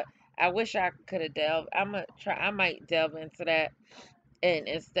everything, but I wish I could have delved. I might delve into that and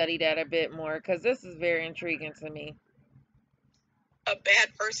study that a bit more because this is very intriguing to me. a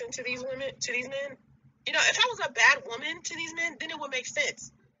bad person to these men. If I was a bad woman to these men, then it would make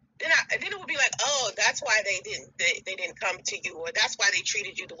sense. Then it would be like, oh, that's why they didn't come to you, or that's why they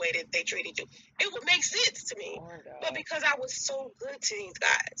treated you the way that they treated you. It would make sense to me. But because I was so good to these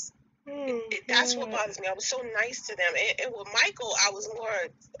guys, that's what bothers me. I was so nice to them. And with Michael, I was more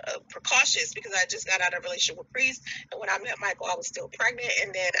precautious because I just got out of a relationship with Priest. And when I met Michael, I was still pregnant.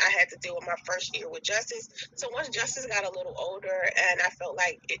 And then I had to deal with my first year with Justice. So once Justice got a little older, and I felt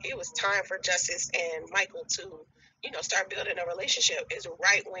like it was time for Justice and Michael to, start building a relationship, is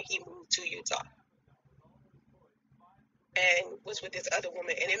right when he moved to Utah and was with this other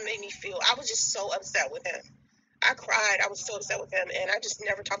woman. And it made me feel, I was just so upset with him. I cried. I was so upset with him, and I just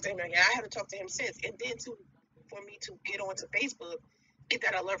never talked to him again. I haven't talked to him since. And then for me to get onto Facebook, get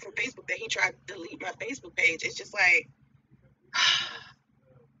that alert from Facebook that he tried to delete my Facebook page. It's just like,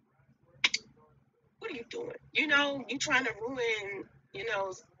 what are you doing? You trying to ruin,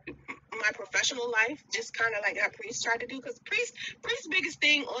 my professional life, just kind of like how Priest tried to do. Because Priest's biggest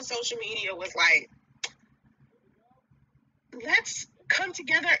thing on social media was like, let's come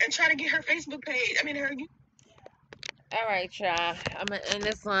together and try to get her Facebook page. I mean, her. All right, y'all. I'm gonna end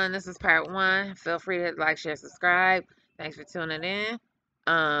this one. This is part one. Feel free to like, share, subscribe. Thanks for tuning in.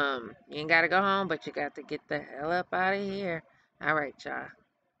 You ain't gotta go home, but you got to get the hell up out of here. All right, y'all.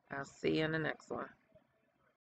 I'll see you in the next one.